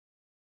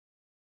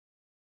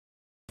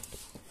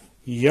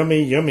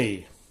Yummy,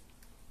 yummy.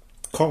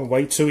 Can't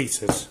wait to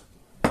eat it.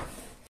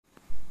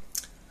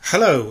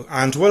 Hello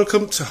and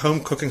welcome to Home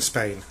Cooking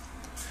Spain.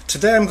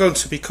 Today I'm going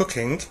to be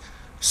cooking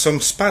some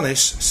Spanish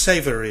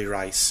savoury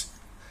rice.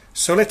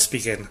 So let's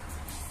begin.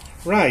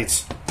 Right,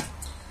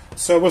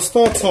 so we'll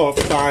start off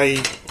by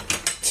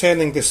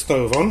turning the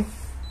stove on.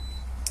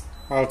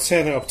 I'll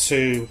turn it up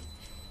to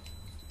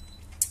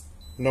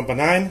number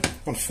 9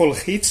 on full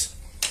heat,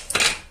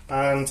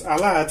 and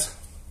I'll add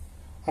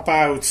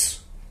about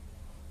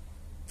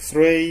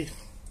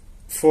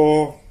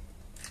 4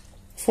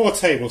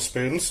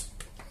 tablespoons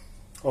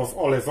of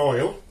olive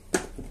oil,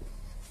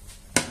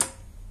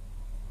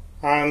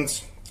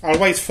 and I'll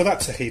wait for that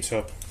to heat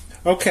up.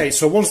 Okay,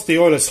 so once the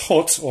oil is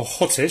hot or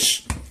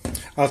hottish,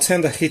 I'll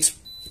turn the heat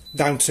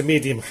down to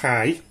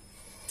medium-high,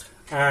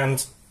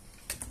 and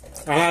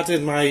I'll add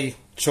in my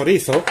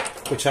chorizo,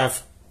 which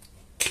I've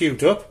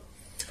cubed up,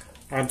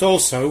 and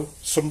also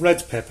some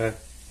red pepper.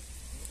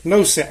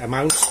 No set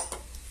amount,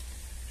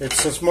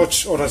 it's as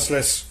much or as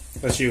less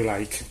as you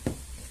like.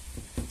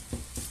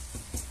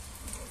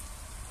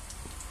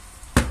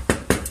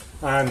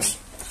 And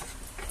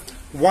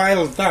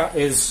while that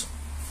is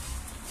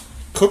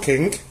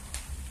cooking,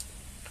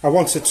 I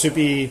want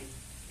the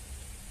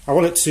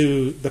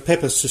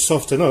peppers to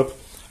soften up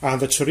and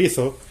the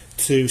chorizo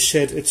to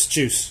shed its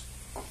juice.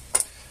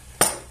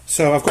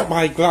 So I've got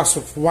my glass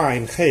of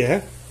wine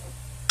here,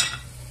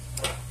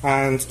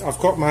 and I've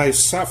got my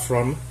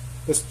saffron.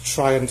 Let's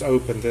try and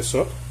open this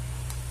up.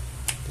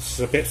 This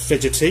is a bit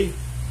fidgety.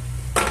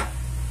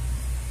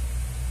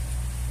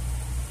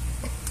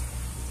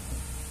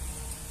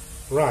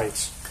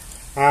 Right,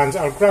 and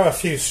I'll grab a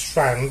few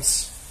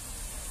strands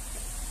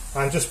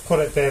and just put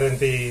it there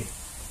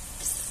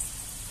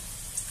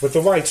with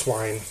the white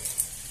wine.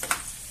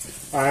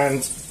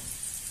 And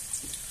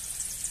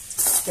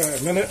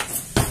a minute,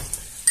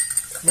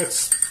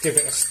 let's give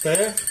it a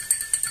stir,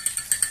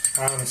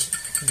 and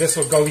this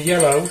will go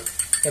yellow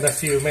in a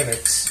few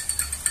minutes.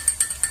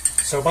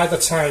 So by the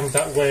time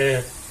that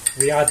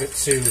we add it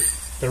to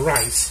the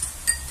rice,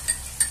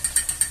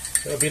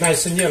 it'll be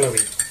nice and yellowy.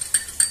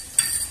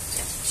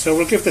 So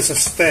we'll give this a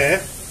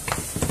stir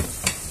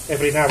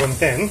every now and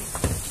then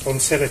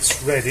until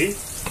it's ready.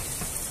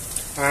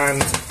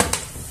 And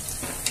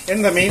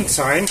in the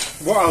meantime,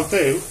 what I'll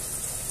do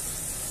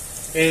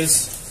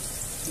is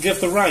give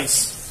the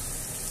rice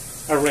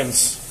a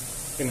rinse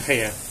in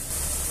here.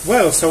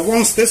 Well, so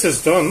once this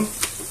is done,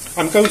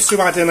 I'm going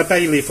to add in a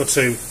bay leaf or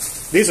 2.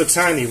 These are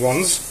tiny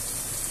ones,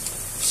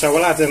 so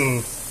we'll add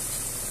in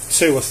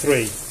 2 or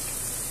 3.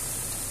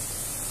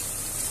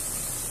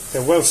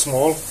 They're well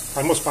small.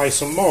 I must buy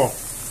some more,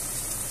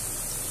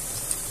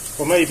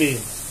 or maybe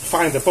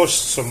find a bush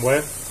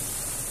somewhere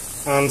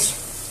and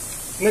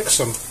nick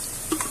some.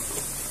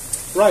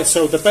 Right,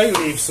 so the bay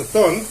leaves are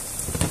done.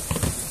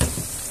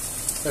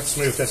 Let's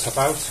move this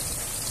about.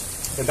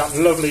 And that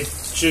lovely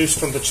juice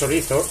from the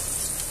chorizo.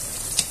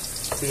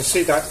 You can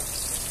see that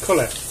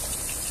colour.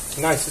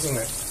 Nice, isn't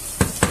it?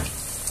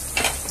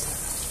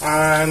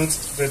 And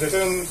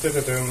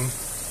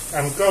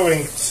I'm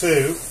going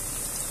to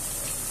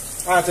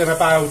add in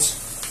about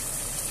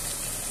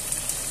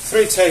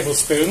 3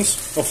 tablespoons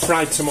of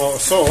fried tomato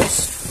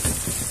sauce.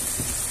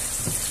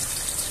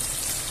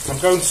 I'm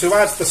going to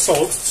add the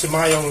salt to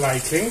my own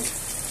liking.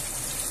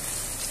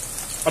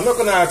 I'm not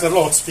going to add a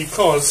lot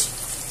because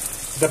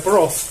the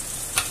broth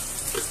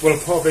will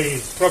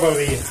probably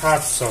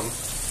have some.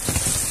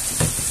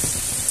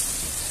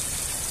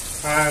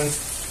 And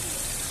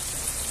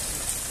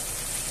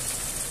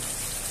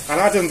I'll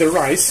add in the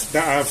rice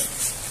that I've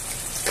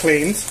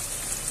cleaned.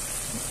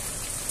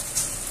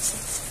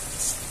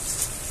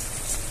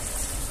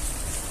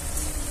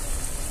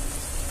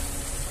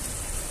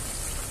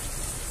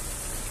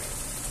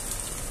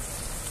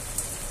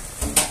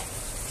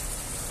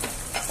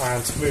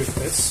 And move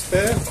this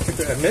there, give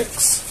it a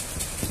mix,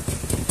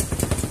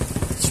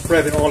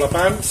 spread it all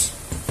about.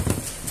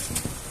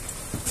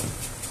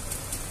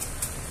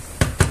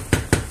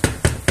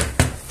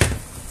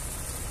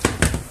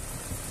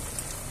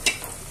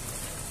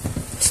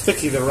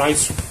 Sticky the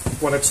rice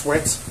when it's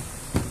wet,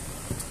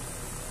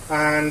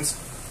 and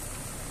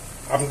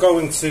I'm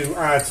going to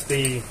add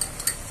the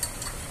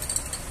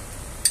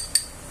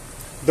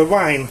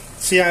wine.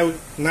 See how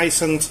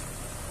nice and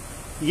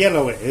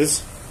yellow it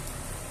is?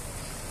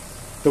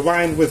 The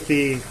wine with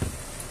the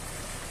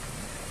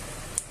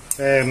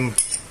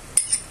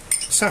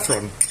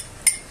saffron.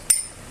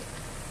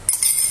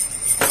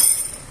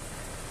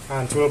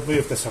 And we'll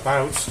move this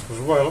about as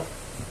well.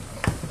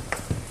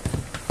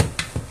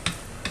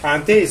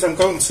 And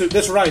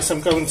this rice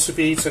I'm going to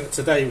be eating it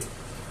today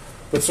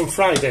with some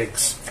fried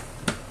eggs.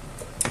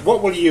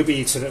 What will you be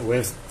eating it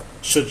with,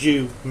 should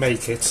you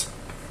make it?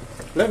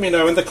 Let me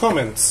know in the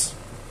comments.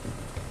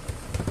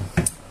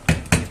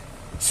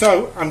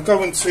 So I'm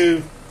going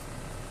to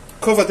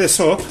cover this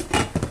up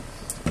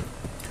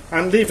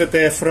and leave it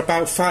there for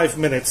about 5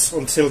 minutes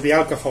until the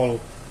alcohol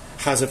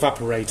has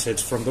evaporated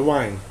from the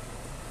wine.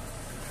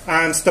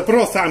 And the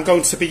broth that I'm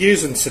going to be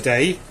using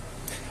today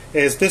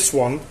is this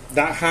one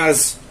that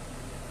has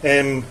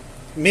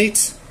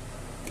meat,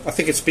 I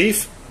think it's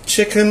beef,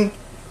 chicken,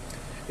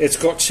 it's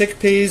got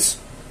chickpeas,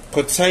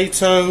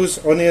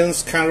 potatoes,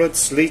 onions,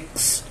 carrots,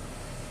 leeks,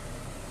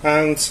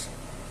 and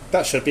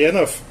that should be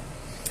enough.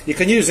 You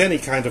can use any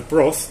kind of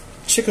broth.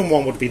 Chicken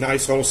one would be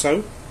nice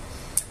also.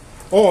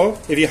 Or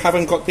if you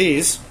haven't got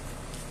these,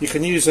 you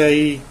can use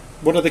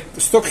one of the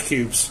stock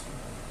cubes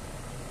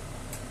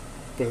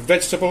with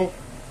vegetable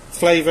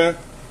flavour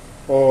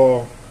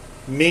or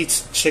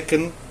meat,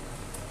 chicken.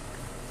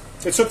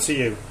 It's up to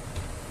you.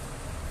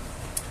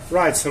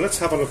 Right, so let's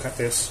have a look at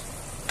this.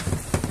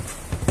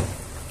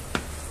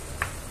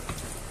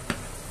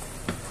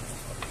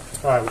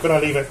 Right, we're going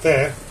to leave it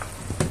there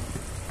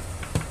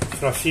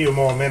for a few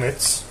more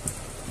minutes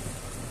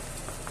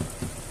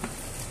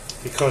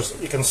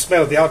because you can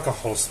smell the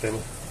alcohol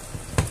still.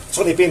 It's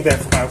only been there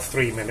for about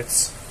 3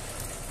 minutes,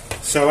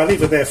 so I'll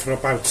leave it there for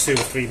about 2 or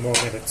 3 more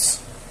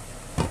minutes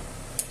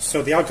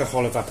so the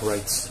alcohol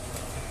evaporates.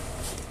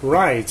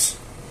 Right,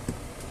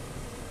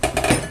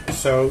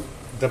 so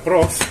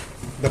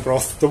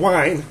the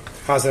wine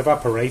has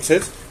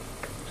evaporated.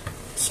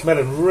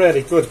 Smelling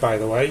really good, by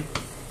the way.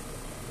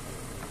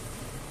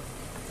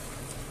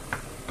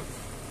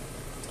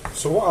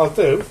 So what I'll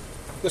do,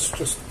 let's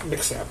just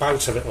mix it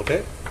about a little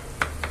bit,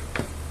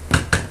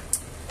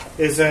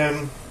 is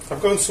I'm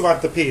going to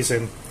add the peas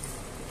in.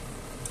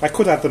 I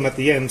could add them at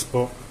the end,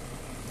 but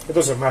it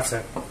doesn't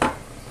matter.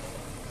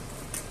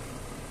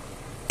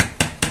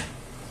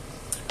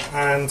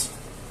 And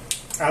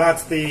I'll add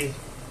the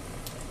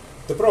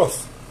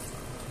broth.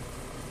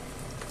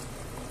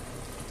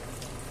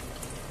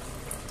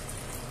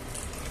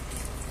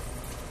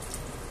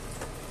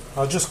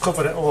 I'll just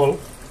cover it all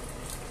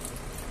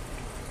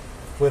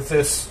with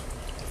this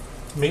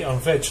meat and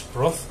veg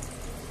broth.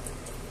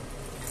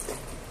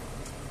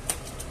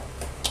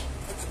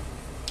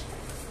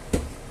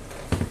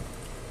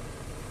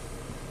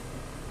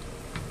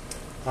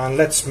 And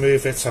let's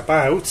move it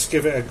about,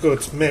 give it a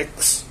good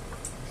mix.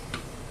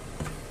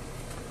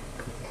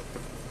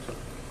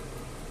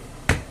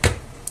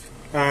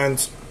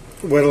 And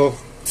we'll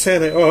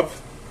turn it up.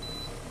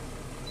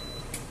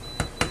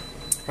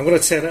 I'm going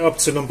to turn it up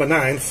to number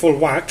 9, full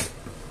whack,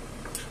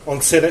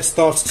 until it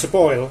starts to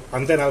boil,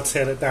 and then I'll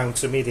turn it down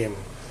to medium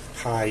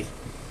high.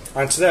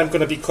 And today I'm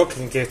going to be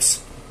cooking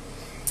it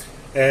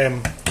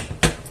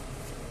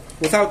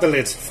without the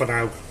lid for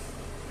now.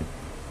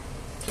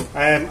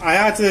 I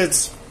added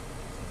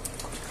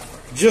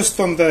just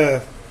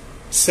under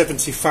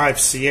 75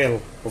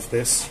 cl of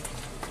this.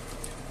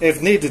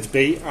 If needed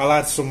be, I'll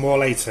add some more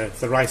later if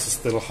the rice is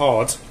still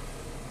hard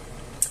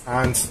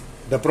and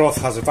the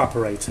broth has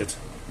evaporated.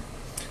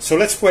 So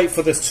let's wait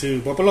for this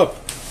to bubble up.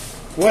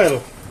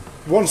 Well,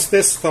 once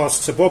this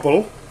starts to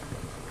bubble,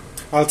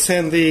 I'll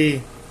turn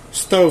the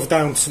stove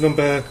down to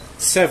number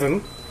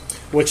 7,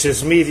 which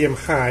is medium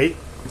high,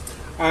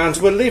 and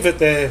we'll leave it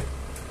there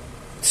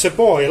to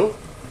boil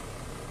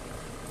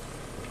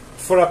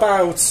for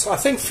about, I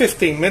think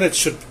 15 minutes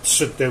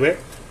should do it,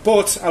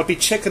 but I'll be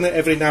checking it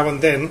every now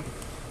and then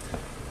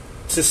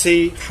to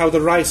see how the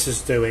rice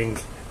is doing,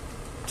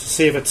 to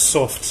see if it's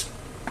soft,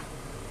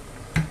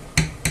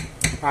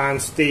 and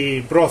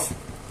the broth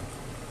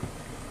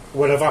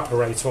will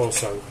evaporate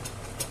also.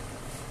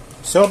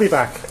 So I'll be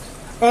back.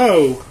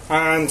 Oh,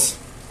 and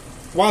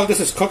while this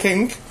is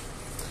cooking,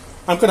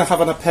 I'm going to have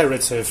an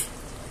aperitif.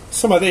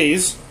 Some of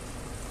these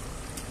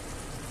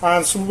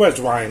and some red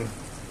wine.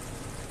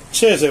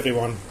 Cheers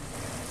everyone.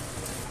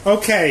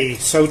 Okay,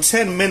 so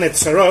 10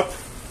 minutes are up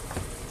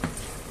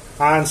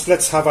and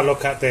let's have a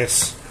look at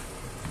this.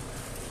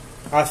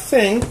 I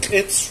think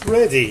it's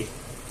ready.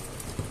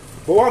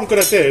 But what I'm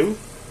going to do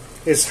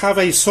is have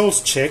a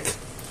salt check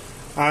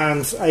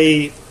and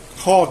a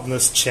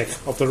hardness check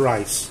of the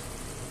rice.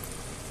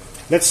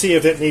 Let's see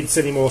if it needs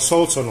any more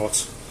salt or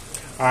not,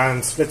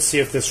 and let's see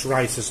if this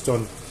rice is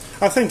done.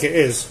 I think it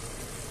is.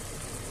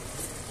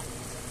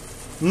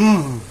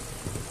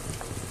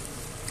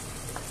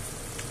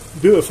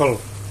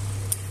 Beautiful.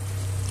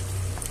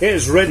 It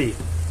is ready.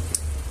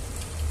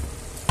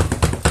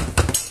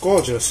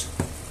 Gorgeous.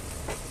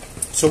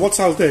 So what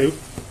I'll do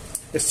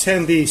is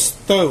turn the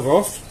stove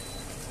off.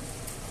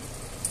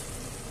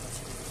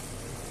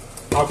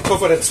 I'll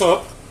cover it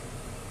up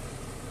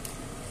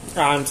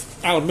and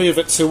I'll move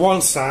it to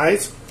one side,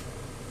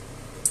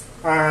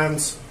 and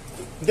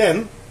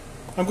then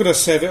I'm going to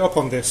serve it up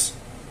on this.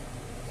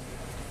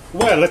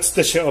 Well, let's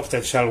dish it up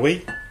then, shall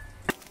we?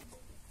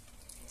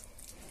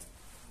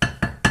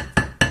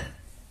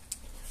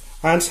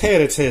 And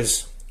here it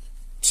is,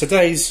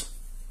 today's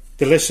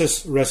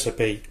delicious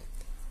recipe,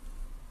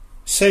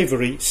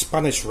 savoury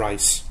Spanish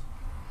rice.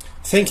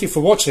 Thank you for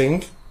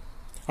watching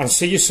and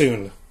see you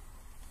soon.